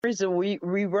reason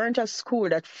we weren't a school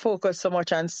that focused so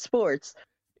much on sports.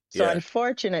 So Yeah.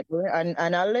 unfortunately,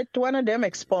 and I'll let one of them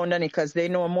expound on it because they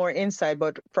know more inside,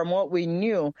 but from what we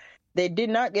knew, they did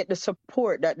not get the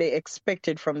support that they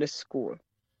expected from the school.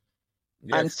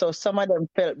 And Yes. so some of them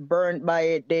felt burnt by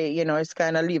it. They, it's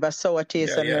kind of leave a sour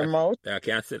taste Yeah, in their yeah. mouth. I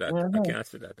can't say that. I Hmm. can't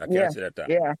say that. I Yeah, can't say that.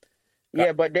 yeah,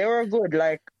 yeah. But they were good.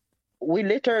 Like, we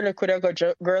literally could have got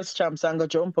girls' champs and go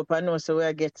jump up and know so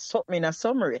we get something in a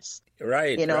summaries,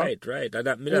 Right, you know? right, right.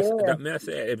 Yeah. That me I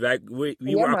say like we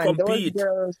Yeah, want to man, compete.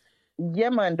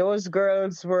 those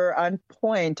girls were on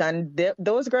point, and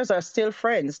those girls are still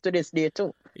friends to this day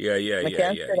too. Yeah, yeah, I yeah,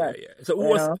 can't yeah, say yeah, that, yeah. So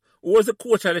you know. who was the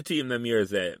coach of the team them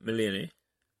years there, Melanie?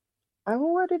 And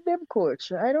who did them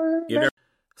coach? I don't You remember. know.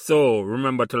 So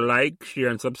remember to like, share,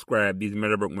 and subscribe these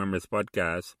Meadowbrook Members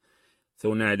podcasts,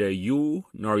 so neither you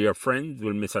nor your friends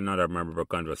will miss another Meadowbrook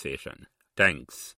conversation. Thanks.